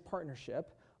in this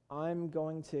partnership. I'm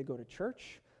going to go to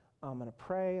church. I'm going to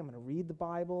pray. I'm going to read the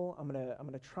Bible. I'm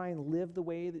going to try and live the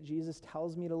way that Jesus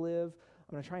tells me to live.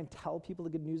 I'm going to try and tell people the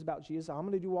good news about Jesus. I'm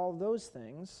going to do all of those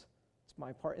things. It's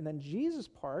my part. And then Jesus'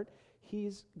 part,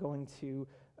 he's going to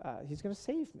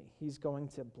save me. He's going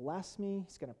to bless me.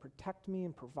 He's going to protect me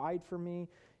and provide for me.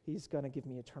 He's going to give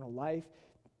me eternal life.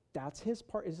 That's his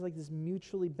part. It's like this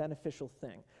mutually beneficial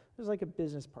thing. There's like a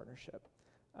business partnership.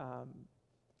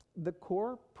 The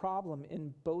core problem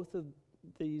in both of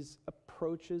these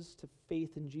approaches to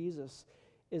faith in Jesus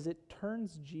is it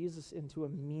turns Jesus into a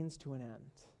means to an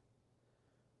end.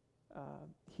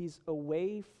 He's a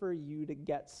way for you to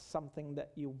get something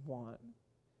that you want.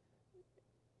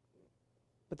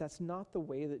 But that's not the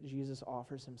way that Jesus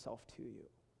offers himself to you.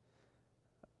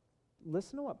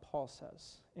 Listen to what Paul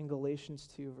says in Galatians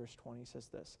 2, verse 20. He says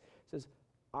this. He says,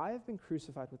 I have been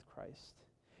crucified with Christ.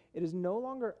 It is no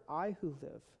longer I who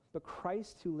live, but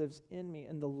Christ who lives in me.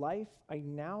 And the life I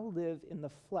now live in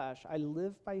the flesh, I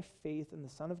live by faith in the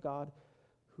Son of God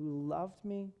who loved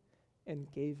me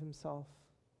and gave himself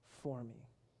for me.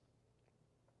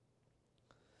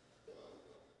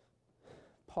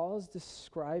 Paul is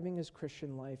describing his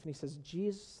Christian life, and he says,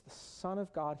 Jesus, the Son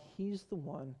of God, he's the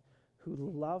one who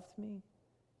loved me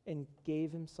and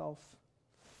gave himself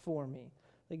for me.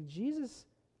 Like, Jesus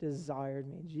desired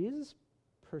me. Jesus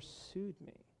pursued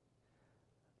me.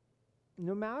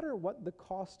 No matter what the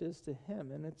cost is to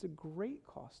him, and it's a great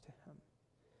cost to him.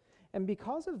 And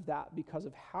because of that, because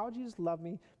of how Jesus loved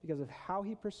me, because of how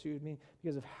he pursued me,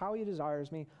 because of how he desires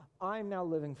me, I'm now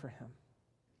living for him.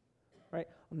 Right?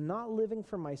 I'm not living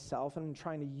for myself and I'm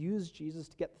trying to use Jesus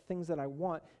to get the things that I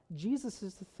want. Jesus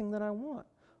is the thing that I want.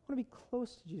 I want to be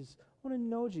close to Jesus. I want to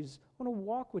know Jesus. I want to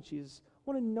walk with Jesus. I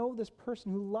want to know this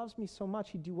person who loves me so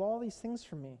much. He'd do all these things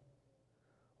for me.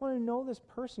 I want to know this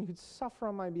person who'd suffer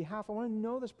on my behalf. I want to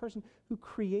know this person who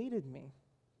created me.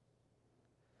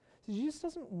 So Jesus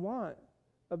doesn't want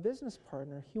a business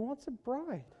partner. He wants a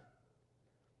bride.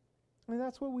 I mean,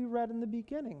 that's what we read in the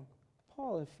beginning.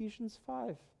 Paul, Ephesians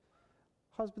 5.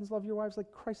 Husbands, love your wives like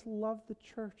Christ loved the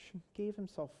church and gave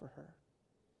himself for her.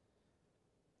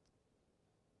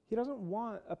 He doesn't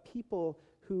want a people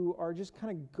who are just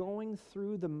kind of going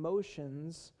through the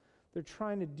motions. They're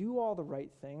trying to do all the right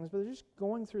things, but they're just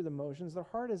going through the motions. Their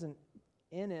heart isn't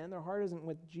in it. Their heart isn't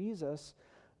with Jesus.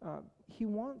 He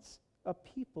wants a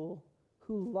people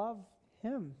who love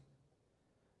him,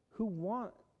 who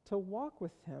want to walk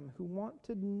with him, who want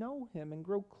to know him and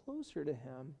grow closer to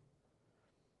him.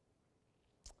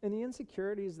 And the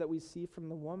insecurities that we see from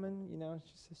the woman,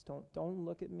 she says, don't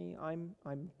look at me.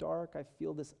 I'm dark. I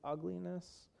feel this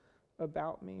ugliness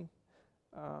about me.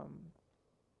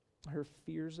 Her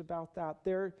fears about that.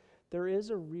 There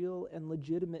is a real and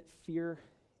legitimate fear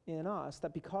in us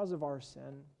that because of our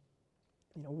sin,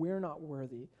 we're not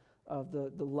worthy of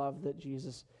the love that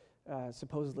Jesus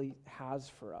supposedly has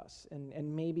for us.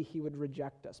 And maybe he would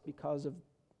reject us because of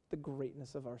the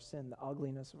greatness of our sin, the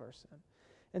ugliness of our sin.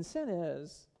 And sin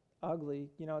is ugly.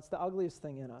 It's the ugliest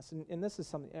thing in us. And this is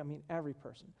something, every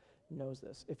person knows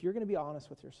this. If you're going to be honest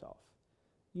with yourself,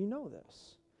 you know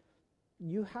this.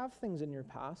 You have things in your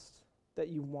past that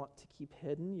you want to keep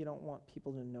hidden, you don't want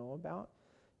people to know about.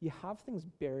 You have things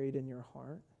buried in your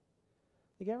heart.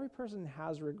 Like, every person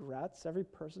has regrets. Every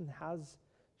person has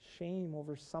shame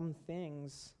over some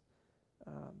things.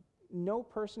 No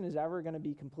person is ever going to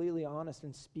be completely honest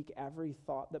and speak every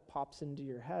thought that pops into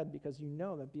your head, because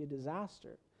that'd be a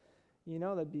disaster.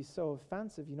 That'd be so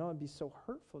offensive. It'd be so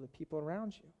hurtful to people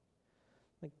around you.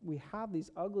 Like, we have these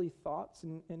ugly thoughts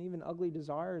and even ugly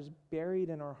desires buried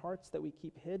in our hearts that we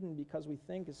keep hidden because we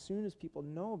think as soon as people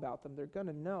know about them, they're going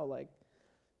to know, like,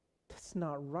 that's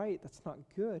not right, that's not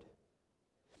good.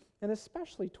 And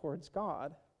especially towards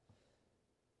God.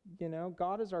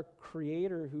 God is our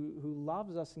creator who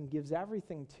loves us and gives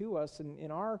everything to us.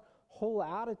 And our whole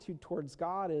attitude towards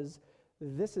God is,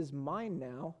 this is mine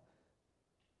now.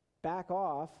 Back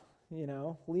off,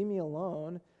 leave me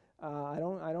alone. I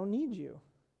don't need you.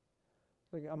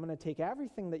 Like, I'm going to take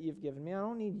everything that you've given me. I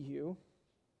don't need you.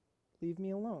 Leave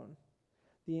me alone.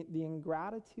 The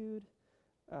ingratitude,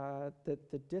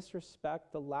 the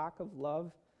disrespect, the lack of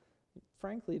love,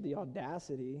 frankly, the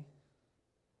audacity,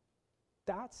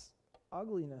 that's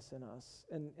ugliness in us.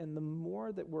 And the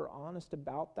more that we're honest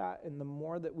about that and the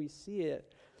more that we see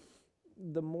it,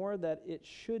 the more that it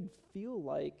should feel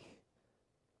like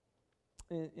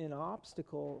an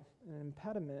obstacle, an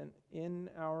impediment in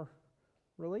our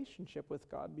relationship with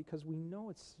God, because we know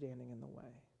it's standing in the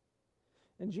way.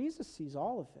 And Jesus sees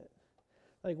all of it.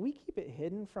 Like, we keep it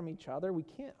hidden from each other. We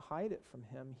can't hide it from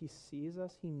him. He sees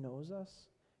us. He knows us.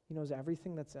 He knows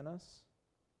everything that's in us.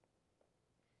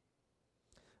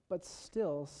 But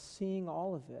still, seeing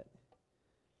all of it,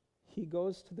 he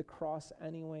goes to the cross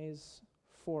anyways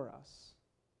for us.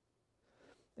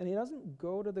 And he doesn't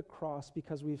go to the cross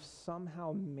because we've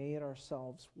somehow made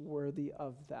ourselves worthy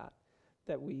of that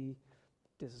we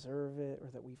deserve it or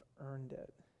that we've earned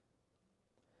it.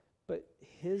 But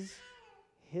his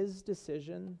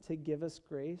decision to give us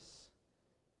grace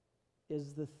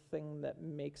is the thing that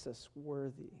makes us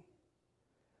worthy.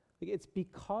 Like, it's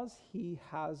because he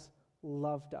has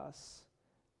loved us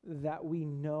that we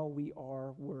know we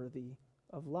are worthy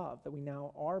of love, that we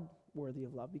now are worthy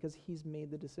of love because he's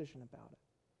made the decision about it.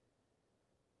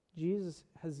 Jesus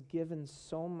has given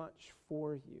so much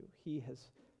for you. He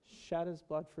has shed his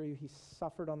blood for you. He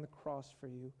suffered on the cross for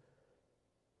you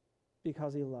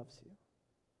because he loves you.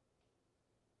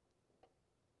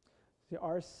 See,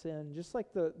 our sin, just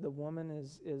like the woman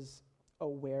is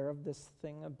aware of this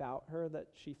thing about her that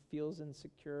she feels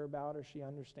insecure about or she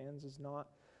understands is not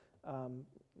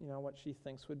what she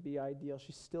thinks would be ideal,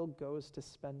 she still goes to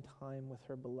spend time with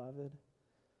her beloved.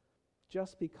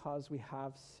 Just because we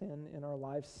have sin in our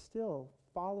lives, still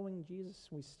following Jesus,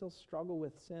 we still struggle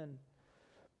with sin.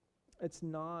 It's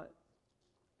not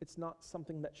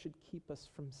something that should keep us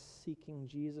from seeking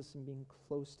Jesus and being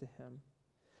close to him.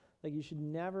 Like, you should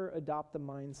never adopt the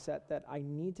mindset that I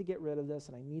need to get rid of this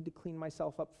and I need to clean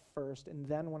myself up first, and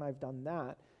then when I've done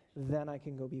that, then I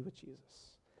can go be with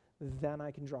Jesus. Then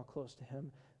I can draw close to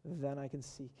him. Then I can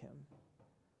seek him.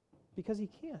 Because you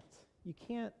can't.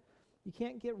 You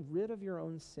can't get rid of your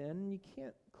own sin. You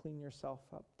can't clean yourself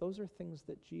up. Those are things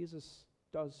that Jesus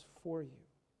does for you.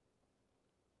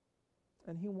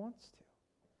 And he wants to.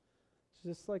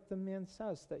 It's just like the man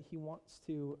says that he wants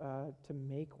to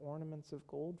make ornaments of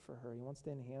gold for her. He wants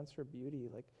to enhance her beauty.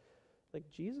 Like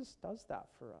Jesus does that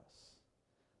for us.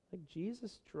 Like,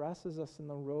 Jesus dresses us in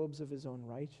the robes of his own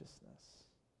righteousness.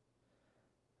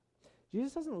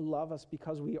 Jesus doesn't love us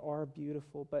because we are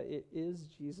beautiful, but it is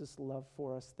Jesus' love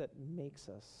for us that makes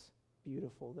us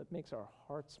beautiful, that makes our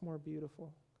hearts more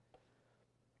beautiful,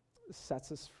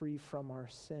 sets us free from our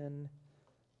sin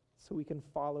so we can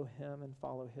follow him and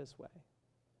follow his way.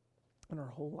 And our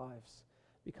whole lives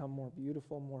become more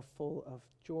beautiful, more full of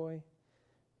joy,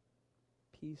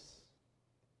 peace,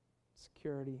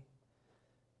 security,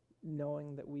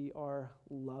 knowing that we are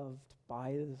loved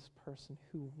by this person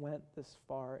who went this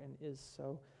far and is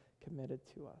so committed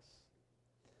to us.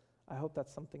 I hope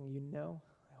that's something you know.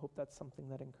 I hope that's something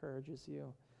that encourages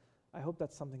you. I hope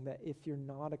that's something that if you're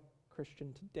not a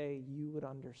Christian today, you would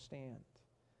understand.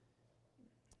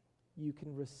 You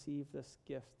can receive this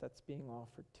gift that's being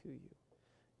offered to you.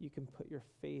 You can put your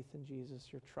faith in Jesus,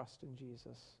 your trust in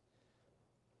Jesus,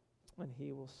 and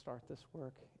he will start this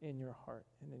work in your heart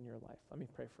and in your life. Let me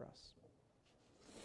pray for us.